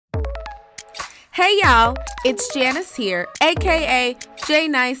Hey y'all, it's Janice here, aka J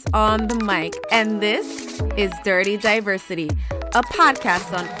Nice on the mic, and this is Dirty Diversity, a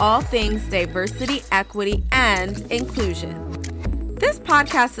podcast on all things diversity, equity, and inclusion. This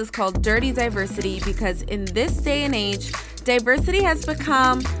podcast is called Dirty Diversity because in this day and age, diversity has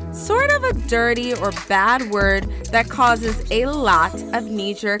become sort of a dirty or bad word that causes a lot of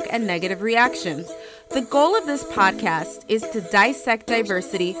knee-jerk and negative reactions. The goal of this podcast is to dissect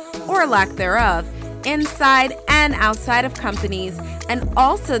diversity, or lack thereof, inside and outside of companies, and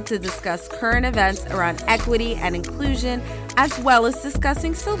also to discuss current events around equity and inclusion, as well as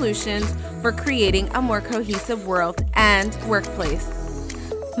discussing solutions for creating a more cohesive world and workplace.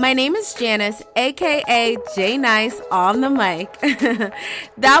 My name is Janice, aka J Nice on the mic.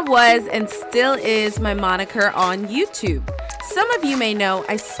 That was and still is my moniker on YouTube. Some of you may know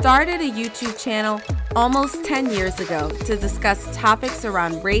I started a YouTube channel almost 10 years ago to discuss topics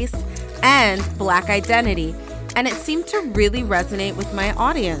around race and Black identity, and it seemed to really resonate with my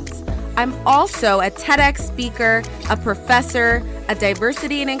audience. I'm also a TEDx speaker, a professor, a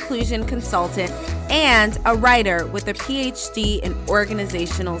diversity and inclusion consultant, and a writer with a PhD in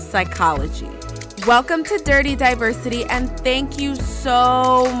organizational psychology. Welcome to Dirty Diversity, and thank you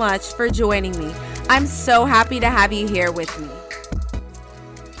so much for joining me. I'm so happy to have you here with me.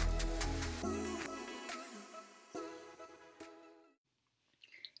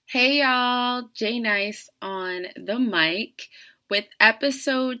 Hey y'all, J Nice on the mic with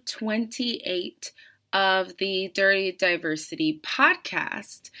episode 28 of the Dirty Diversity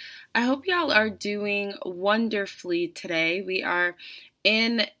podcast. I hope y'all are doing wonderfully today. We are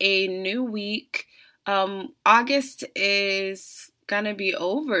in a new week. August is gonna be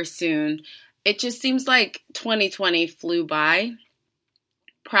over soon. It just seems like 2020 flew by,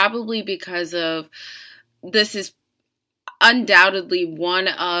 probably because of this is undoubtedly one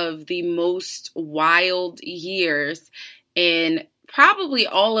of the most wild years in probably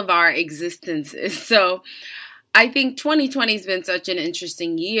all of our existences. So I think 2020 has been such an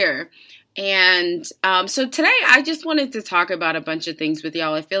interesting year. And so today I just wanted to talk about a bunch of things with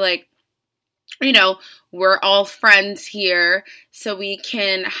y'all. I feel like, we're all friends here, so we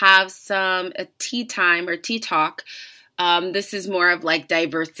can have some tea time or tea talk. This is more of like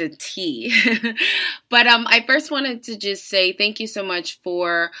diversity. But I first wanted to just say thank you so much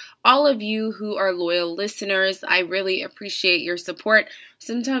for all of you who are loyal listeners. I really appreciate your support.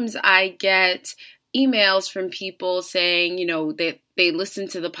 Sometimes I get emails from people saying, that they listen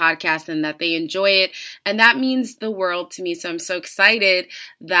to the podcast and that they enjoy it. And that means the world to me. So I'm so excited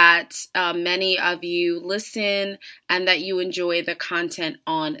that many of you listen and that you enjoy the content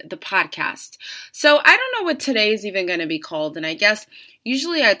on the podcast. So I don't know what today is even going to be called. And I guess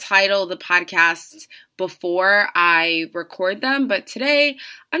usually I title the podcasts before I record them. But today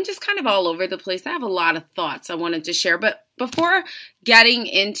I'm just kind of all over the place. I have a lot of thoughts I wanted to share. But before getting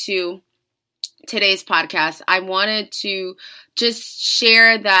into today's podcast, I wanted to just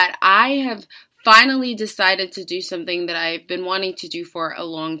share that I have finally decided to do something that I've been wanting to do for a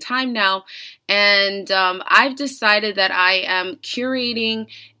long time now. And I've decided that I am curating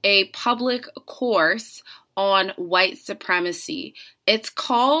a public course on white supremacy. It's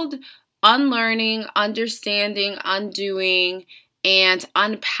called Unlearning, Understanding, Undoing, and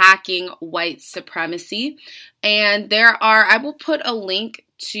Unpacking White Supremacy. And I will put a link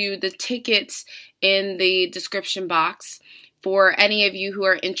to the tickets in the description box for any of you who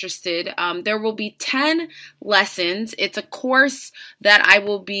are interested. There will be 10 lessons. It's a course that I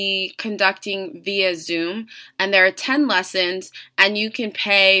will be conducting via Zoom, and there are 10 lessons, and you can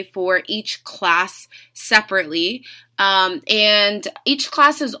pay for each class separately. And each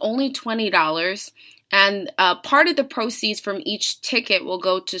class is only $20, and part of the proceeds from each ticket will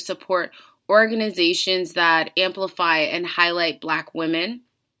go to support organizations that amplify and highlight Black women.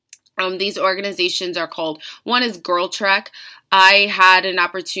 These organizations are called, one is Girl Trek. I had an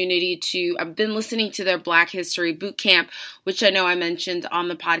opportunity I've been listening to their Black History Boot Camp, which I know I mentioned on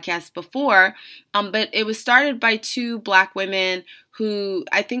the podcast before, but it was started by two Black women who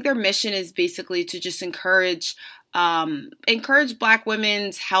I think their mission is basically to just encourage Black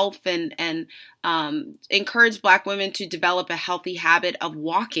women's health and encourage Black women to develop a healthy habit of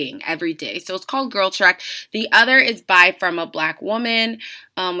walking every day. So it's called Girl Trek. The other is Buy From a Black Woman,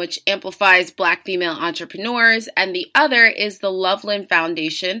 which amplifies Black female entrepreneurs. And the other is the Loveland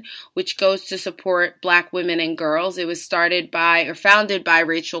Foundation, which goes to support Black women and girls. It was founded by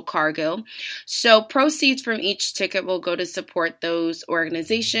Rachel Cargill. So proceeds from each ticket will go to support those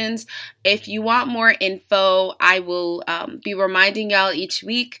organizations. If you want more info, I will be reminding y'all each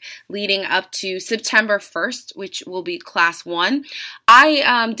week leading up to September 1st, which will be class 1.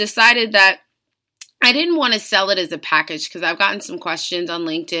 I decided that I didn't want to sell it as a package because I've gotten some questions on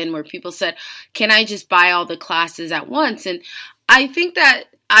LinkedIn where people said, can I just buy all the classes at once? And I think that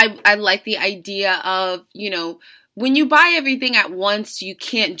I like the idea of, when you buy everything at once, you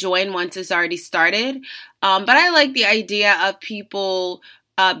can't join once it's already started. But I like the idea of people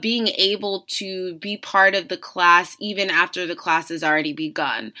being able to be part of the class even after the class has already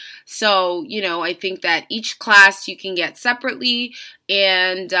begun. So, I think that each class you can get separately.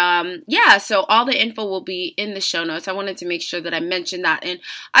 And so all the info will be in the show notes. I wanted to make sure that I mentioned that. And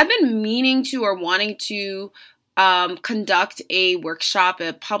I've been meaning to or wanting to conduct a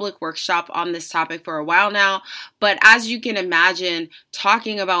public workshop on this topic for a while now. But as you can imagine,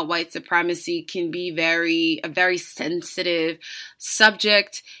 talking about white supremacy can be a very sensitive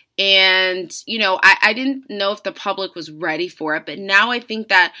subject. And, I didn't know if the public was ready for it. But now I think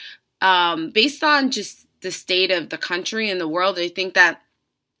that based on just the state of the country and the world, I think that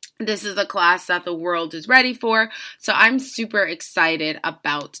this is a class that the world is ready for. So I'm super excited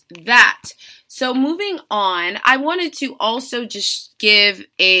about that. So moving on, I wanted to also just give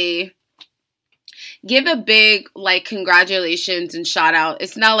a big congratulations and shout out.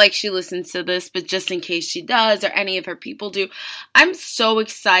 It's not like she listens to this, but just in case she does or any of her people do, I'm so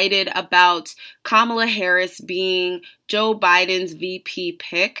excited about Kamala Harris being Joe Biden's VP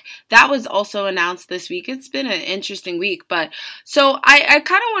pick. That was also announced this week. It's been an interesting week, but so I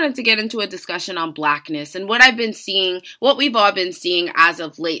kind of wanted to get into a discussion on Blackness and what we've all been seeing as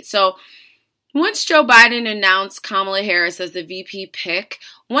of late. So once Joe Biden announced Kamala Harris as the VP pick,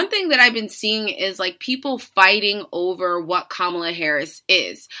 one thing that I've been seeing is people fighting over what Kamala Harris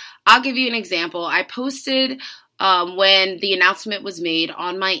is. I'll give you an example. I posted when the announcement was made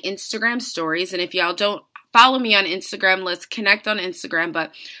on my Instagram stories, and if y'all don't follow me on Instagram, let's connect on Instagram,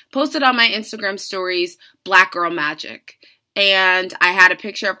 but posted on my Instagram stories, Black Girl Magic. And I had a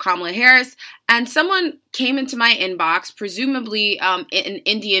picture of Kamala Harris, and someone came into my inbox, presumably an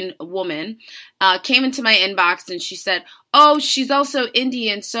Indian woman, came into my inbox and she said, oh, she's also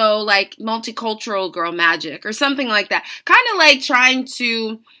Indian, so multicultural girl magic or something like that. Kind of trying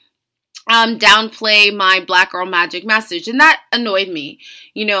to downplay my Black Girl Magic message, and that annoyed me,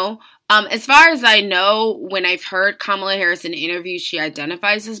 As far as I know, when I've heard Kamala Harris in interviews, she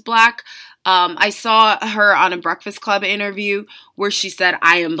identifies as Black. I saw her on a Breakfast Club interview where she said,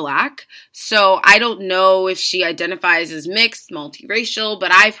 I am Black. So I don't know if she identifies as mixed, multiracial,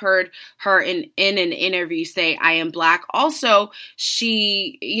 but I've heard her in an interview say, I am Black. Also,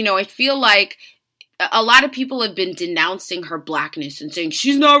 she, I feel like a lot of people have been denouncing her Blackness and saying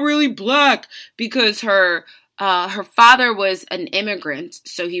she's not really Black because her father was an immigrant,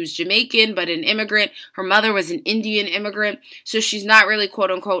 so he was Jamaican, but an immigrant. Her mother was an Indian immigrant, so she's not really, quote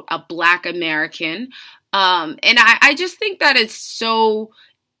unquote, a Black American. And I just think that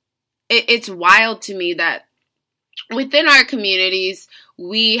it's wild to me that within our communities,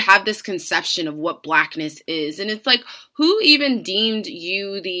 we have this conception of what Blackness is. And it's who even deemed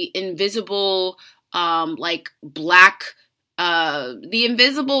you the invisible, Black the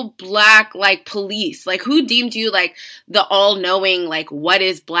invisible Black police, who deemed you the all-knowing what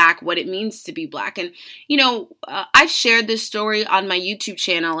is Black, what it means to be Black. And I've shared this story on my YouTube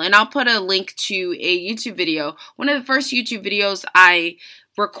channel, and I'll put a link to a YouTube video. One of the first YouTube videos I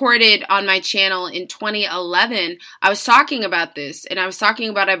recorded on my channel in 2011, I was talking about this, and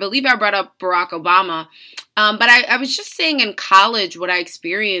I believe I brought up Barack Obama. But I was just saying in college what I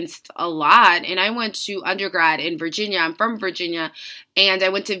experienced a lot, and I went to undergrad in Virginia. I'm from Virginia, and I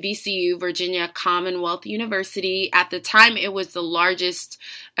went to VCU, Virginia Commonwealth University. At the time, it was the largest,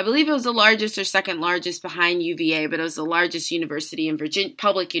 I believe it was the largest or second largest behind UVA, but it was the largest university in Virginia,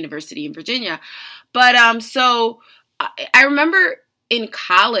 public university in Virginia. But so I remember in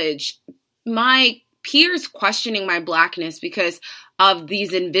college, my peers questioning my Blackness because of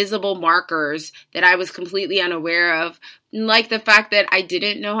these invisible markers that I was completely unaware of, like the fact that I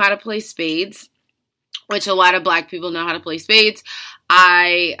didn't know how to play spades, which a lot of Black people know how to play spades.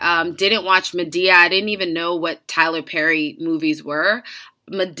 I didn't watch Madea. I didn't even know what Tyler Perry movies were.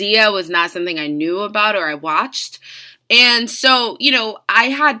 Madea was not something I knew about or I watched. And so, I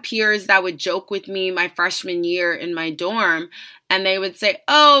had peers that would joke with me my freshman year in my dorm, and they would say,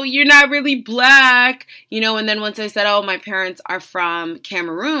 oh, you're not really Black, and then once I said, oh, my parents are from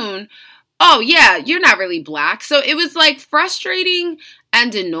Cameroon, oh, yeah, you're not really Black. So it was frustrating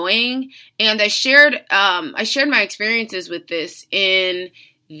and annoying, and I shared my experiences with this in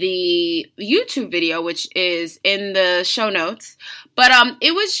the YouTube video, which is in the show notes, but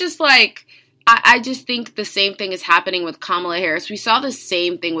it was just I just think the same thing is happening with Kamala Harris. We saw the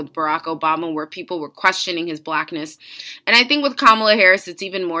same thing with Barack Obama where people were questioning his blackness. And I think with Kamala Harris, it's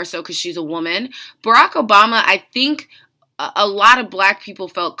even more so because she's a woman. Barack Obama, I think a lot of black people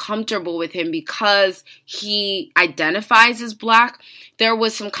felt comfortable with him because he identifies as black. There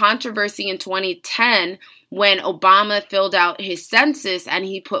was some controversy in 2010 when Obama filled out his census and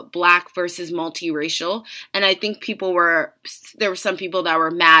he put black versus multiracial. And I think there were some people that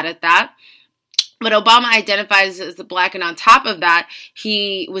were mad at that. But Obama identifies as a black, and on top of that,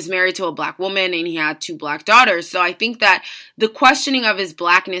 he was married to a black woman and he had 2 black daughters. So I think that the questioning of his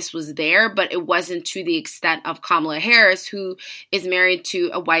blackness was there, but it wasn't to the extent of Kamala Harris, who is married to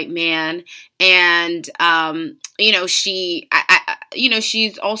a white man. And,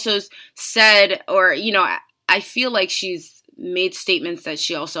 she's also said, or, I feel like she's made statements that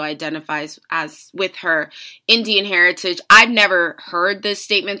she also identifies as with her Indian heritage. I've never heard those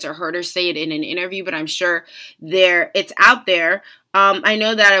statements or heard her say it in an interview, but I'm sure it's out there. I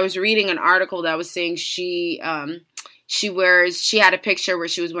know that I was reading an article that was saying she had a picture where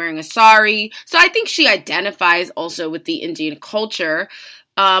she was wearing a sari. So I think she identifies also with the Indian culture.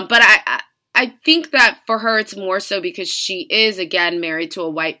 But I think that for her, it's more so because she is, again, married to a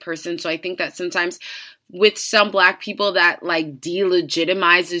white person. So I think that sometimes with some black people that like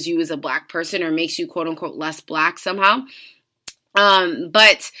delegitimizes you as a black person or makes you quote unquote less black somehow.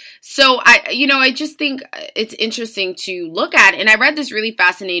 But so I just think it's interesting to look at. And I read this really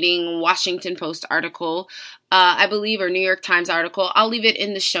fascinating Washington Post article, I believe, or New York Times article. I'll leave it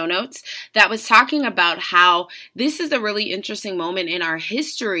in the show notes, that was talking about how this is a really interesting moment in our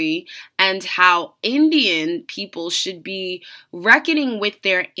history and how Indian people should be reckoning with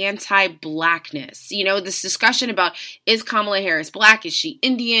their anti-blackness. This discussion about, is Kamala Harris black? Is she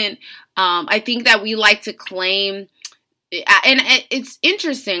Indian? I think that we like to claim. And it's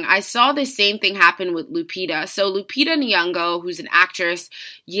interesting. I saw the same thing happen with Lupita. So Lupita Nyong'o, who's an actress,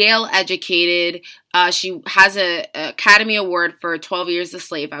 Yale educated. She has an Academy Award for 12 Years a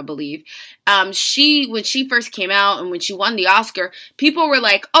Slave, I believe. When she first came out and when she won the Oscar, people were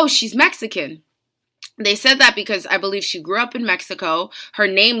like, "Oh, she's Mexican." They said that because I believe she grew up in Mexico. Her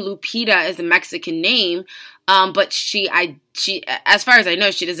name Lupita is a Mexican name. But she, as far as I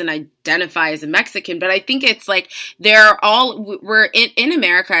know, she doesn't identify as a Mexican, but I think it's like we're in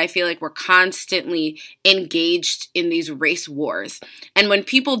America. I feel like we're constantly engaged in these race wars. And when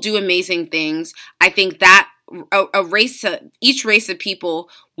people do amazing things, I think that each race of people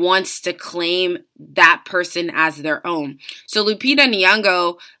wants to claim that person as their own. So Lupita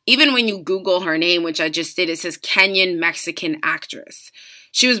Nyong'o, even when you Google her name, which I just did, it says Kenyan Mexican actress.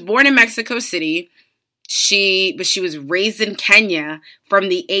 She was born in Mexico City. But she was raised in Kenya from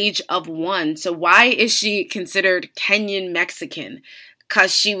the age of 1. So why is she considered Kenyan Mexican?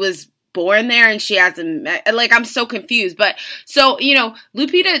 Because she was born there and she has I'm so confused. But so,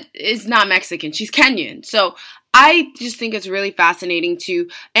 Lupita is not Mexican. She's Kenyan. So I just think it's really fascinating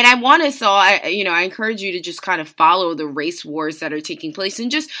and I encourage you to just kind of follow the race wars that are taking place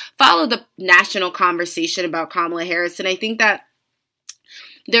and just follow the national conversation about Kamala Harris. And I think that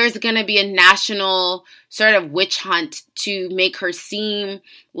there's going to be a national sort of witch hunt to make her seem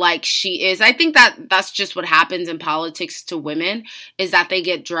like she is. I think that that's just what happens in politics to women, is that they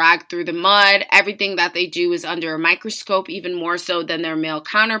get dragged through the mud. Everything that they do is under a microscope, even more so than their male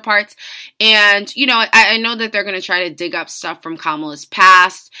counterparts. And, I know that they're going to try to dig up stuff from Kamala's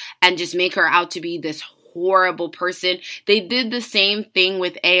past and just make her out to be this horrible person. They did the same thing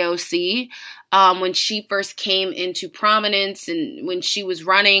with AOC. When she first came into prominence and when she was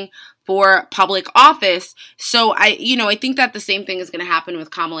running for public office. So I think that the same thing is going to happen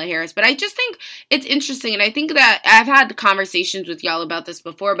with Kamala Harris. But I just think it's interesting. And I think that I've had conversations with y'all about this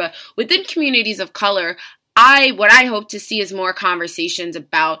before, but within communities of color, what I hope to see is more conversations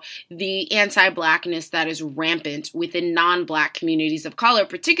about the anti-blackness that is rampant within non-black communities of color,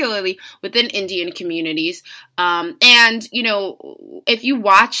 particularly within Indian communities. If you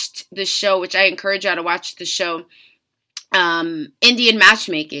watched the show, which I encourage y'all to watch the show, Indian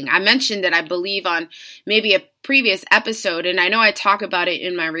Matchmaking, I mentioned it, I believe, on maybe a previous episode, and I know I talk about it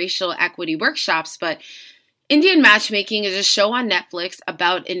in my racial equity workshops, but Indian Matchmaking is a show on Netflix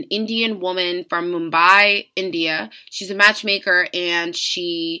about an Indian woman from Mumbai, India. She's a matchmaker and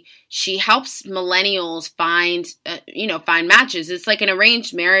she helps millennials find matches. It's like an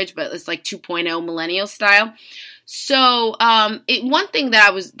arranged marriage, but it's like 2.0 millennial style. So one thing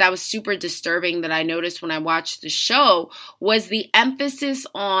that was super disturbing that I noticed when I watched the show was the emphasis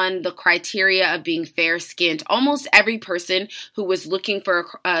on the criteria of being fair-skinned. Almost every person who was looking for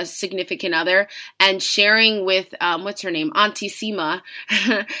a significant other and sharing with, what's her name? Auntie Seema,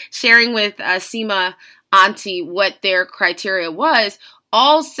 sharing with Seema Auntie what their criteria was,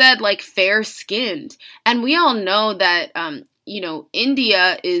 all said like fair-skinned. And we all know that,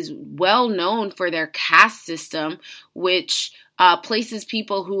 India is well known for their caste system, which places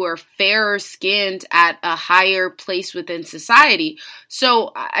people who are fairer skinned at a higher place within society.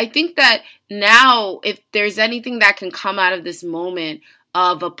 So I think that now, if there's anything that can come out of this moment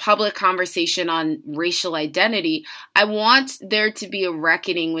of a public conversation on racial identity, I want there to be a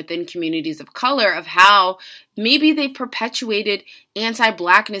reckoning within communities of color of how maybe they perpetuated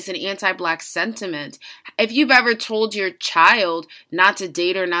anti-Blackness and anti-Black sentiment. If you've ever told your child not to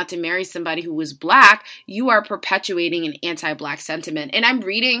date or not to marry somebody who was Black, you are perpetuating an anti-Black sentiment. And I'm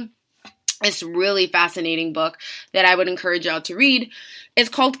reading this really fascinating book that I would encourage y'all to read. It's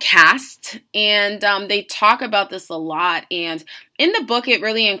called Caste, and they talk about this a lot. And in the book, it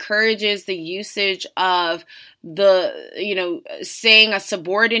really encourages the usage of saying a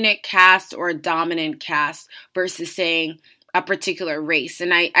subordinate caste or a dominant caste versus saying a particular race.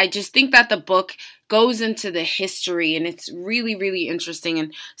 And I just think that the book goes into the history, and it's really, really interesting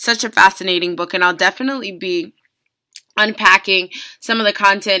and such a fascinating book. And I'll definitely be unpacking some of the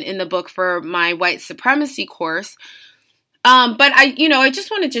content in the book for my white supremacy course. But I just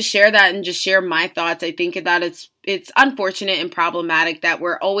wanted to share that and just share my thoughts. I think that it's unfortunate and problematic that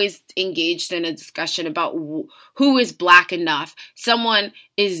we're always engaged in a discussion about who is Black enough. Someone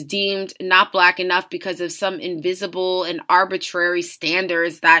is deemed not Black enough because of some invisible and arbitrary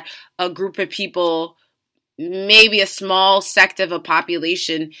standards that a group of people, maybe a small sect of a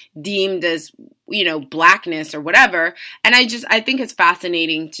population, deemed as, Blackness or whatever. And I think it's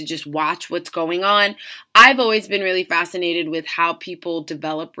fascinating to just watch what's going on. I've always been really fascinated with how people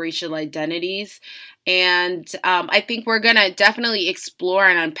develop racial identities. And I think we're going to definitely explore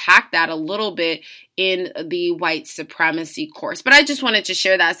and unpack that a little bit in the white supremacy course. But I just wanted to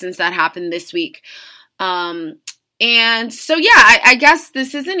share that since that happened this week. And so, I guess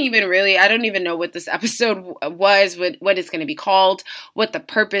this isn't even really, I don't even know what this episode was, what it's going to be called, what the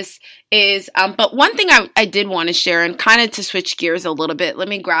purpose is. But one thing I did want to share, and kind of to switch gears a little bit, let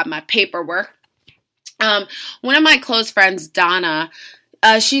me grab my paperwork. One of my close friends, Donna,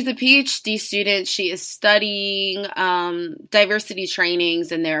 she's a PhD student. She is studying diversity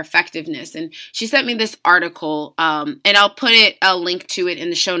trainings and their effectiveness. And she sent me this article, and I'll put a link to it in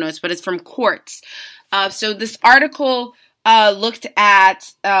the show notes, but it's from Quartz. So this article looked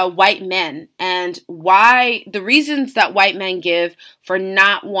at white men and why the reasons that white men give for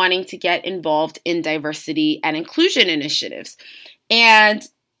not wanting to get involved in diversity and inclusion initiatives. And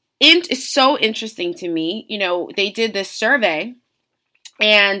it's so interesting to me. They did this survey,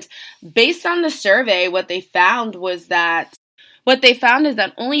 and based on the survey, what they found is that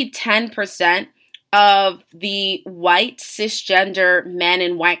only 10% of the white cisgender men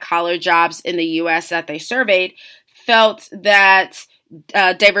in white collar jobs in the U.S. that they surveyed felt that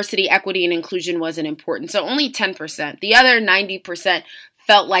diversity, equity, and inclusion wasn't important. So only 10%. The other 90%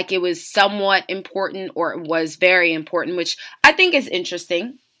 felt like it was somewhat important or it was very important, which I think is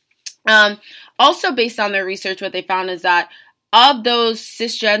interesting. Also, based on their research, what they found is that of those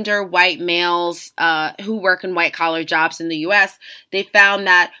cisgender white males who work in white collar jobs in the U.S., they found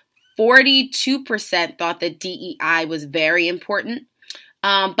that 42% thought that DEI was very important.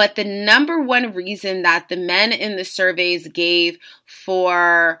 But the number one reason that the men in the surveys gave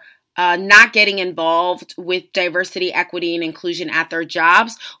for not getting involved with diversity, equity, and inclusion at their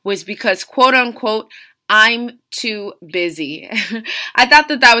jobs was because, quote unquote, I'm too busy. I thought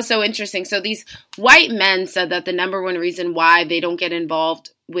that was so interesting. So these white men said that the number one reason why they don't get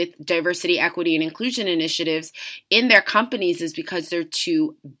involved with diversity, equity, and inclusion initiatives in their companies is because they're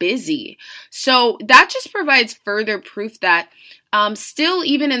too busy. So that just provides further proof that still,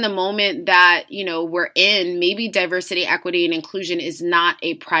 even in the moment that, we're in, maybe diversity, equity, and inclusion is not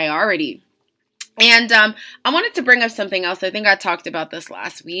a priority. And I wanted to bring up something else. I think I talked about this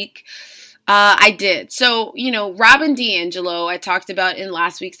last week. I did. So, Robin DiAngelo, I talked about in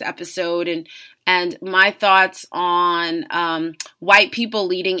last week's episode, and my thoughts on white people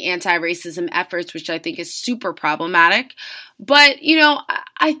leading anti-racism efforts, which I think is super problematic. But,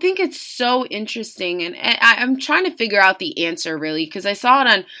 I think it's so interesting, and I'm trying to figure out the answer, really, because I saw it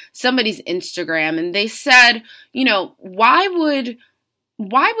on somebody's Instagram, and they said, why would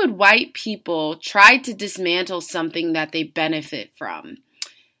white people try to dismantle something that they benefit from?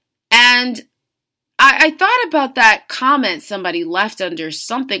 And I thought about that comment somebody left under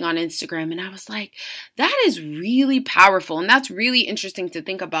something on Instagram, and I was like, that is really powerful, and that's really interesting to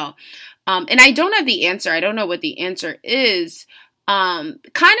think about. And I don't have the answer. I don't know what the answer is. Kind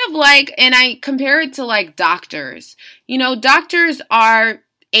of like, and I compare it to like doctors. Doctors are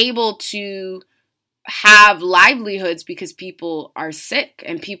able to have livelihoods because people are sick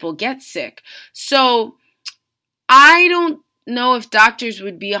and people get sick. So I don't know if doctors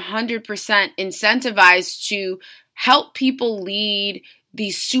would be 100% incentivized to help people lead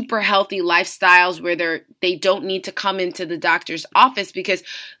these super healthy lifestyles where they don't need to come into the doctor's office, because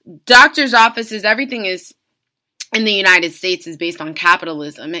doctor's offices, everything is in the United States is based on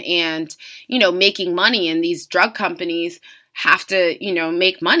capitalism and, making money, and these drug companies have to,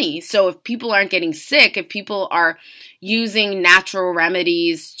 make money. So if people aren't getting sick, if people are using natural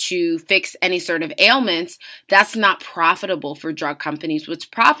remedies to fix any sort of ailments, that's not profitable for drug companies. What's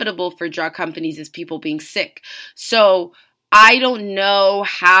profitable for drug companies is people being sick. So I don't know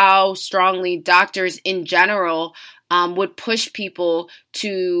how strongly doctors in general would push people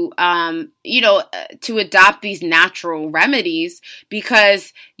to, to adopt these natural remedies,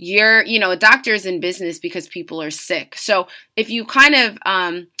 because a doctor is in business because people are sick. So if you kind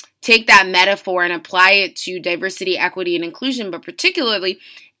of take that metaphor and apply it to diversity, equity, and inclusion, but particularly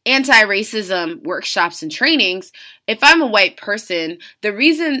anti-racism workshops and trainings, if I'm a white person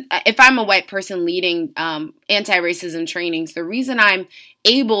leading anti-racism trainings, the reason I'm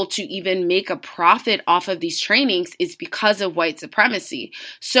able to even make a profit off of these trainings is because of white supremacy.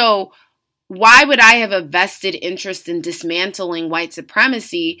 So why would I have a vested interest in dismantling white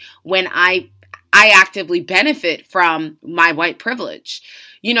supremacy when I actively benefit from my white privilege?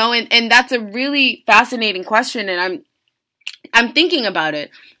 And that's a really fascinating question, and I'm thinking about it,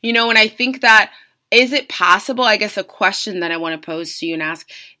 and I think that, is it possible, I guess a question that I want to pose to you and ask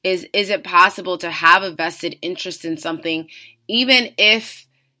is it possible to have a vested interest in something even if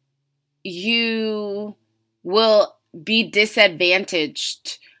you will be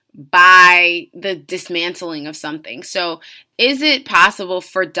disadvantaged by the dismantling of something? So is it possible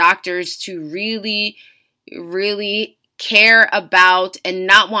for doctors to really, really care about and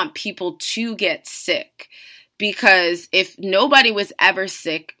not want people to get sick? Because if nobody was ever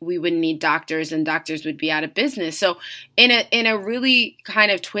sick, we wouldn't need doctors, and doctors would be out of business. So in a really kind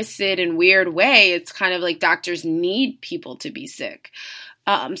of twisted and weird way, it's kind of like doctors need people to be sick.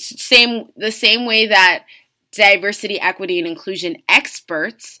 The same way that diversity, equity, and inclusion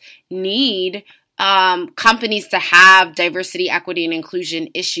experts need companies to have diversity, equity, and inclusion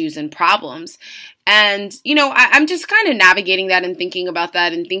issues and problems. And, I'm just kind of navigating that and thinking about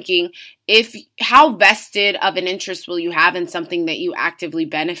that and thinking, how vested of an interest will you have in something that you actively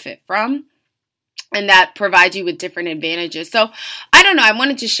benefit from and that provides you with different advantages? So I don't know. I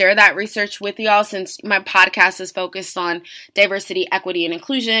wanted to share that research with y'all since my podcast is focused on diversity, equity, and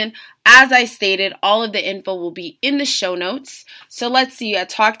inclusion. As I stated, all of the info will be in the show notes. So let's see. I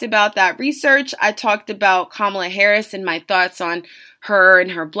talked about that research. I talked about Kamala Harris and my thoughts on her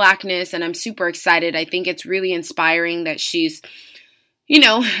and her Blackness, and I'm super excited. I think it's really inspiring that she's,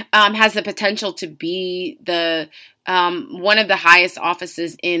 has the potential to be the one of the highest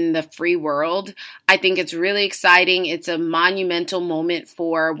offices in the free world. I think it's really exciting. It's a monumental moment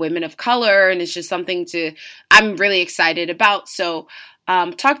for women of color, and it's just something I'm really excited about. So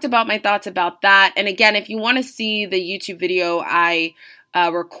talked about my thoughts about that. And again, if you want to see the YouTube video I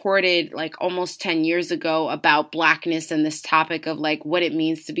recorded like almost 10 years ago about Blackness and this topic of like what it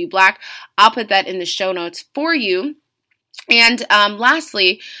means to be Black, I'll put that in the show notes for you. And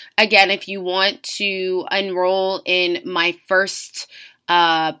lastly, again, if you want to enroll in my first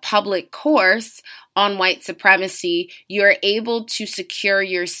public course on white supremacy, you're able to secure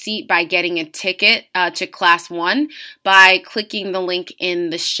your seat by getting a ticket to Class 1 by clicking the link in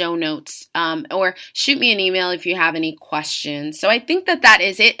the show notes, or shoot me an email if you have any questions. So I think that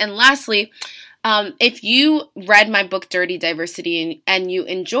is it. And lastly, if you read my book, Dirty Diversity, and you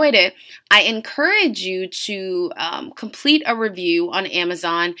enjoyed it, I encourage you to complete a review on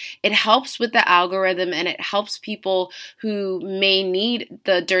Amazon. It helps with the algorithm, and it helps people who may need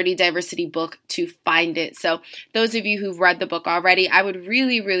the Dirty Diversity book to find it. So those of you who've read the book already, I would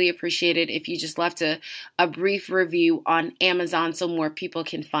really, really appreciate it if you just left a brief review on Amazon so more people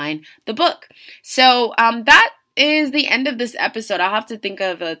can find the book. So that is the end of this episode. I'll have to think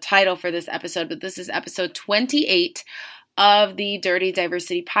of a title for this episode, but this is episode 28 of the Dirty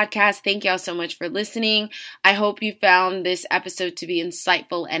Diversity podcast. Thank y'all so much for listening. I hope you found this episode to be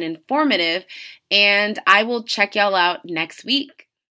insightful and informative, and I will check y'all out next week.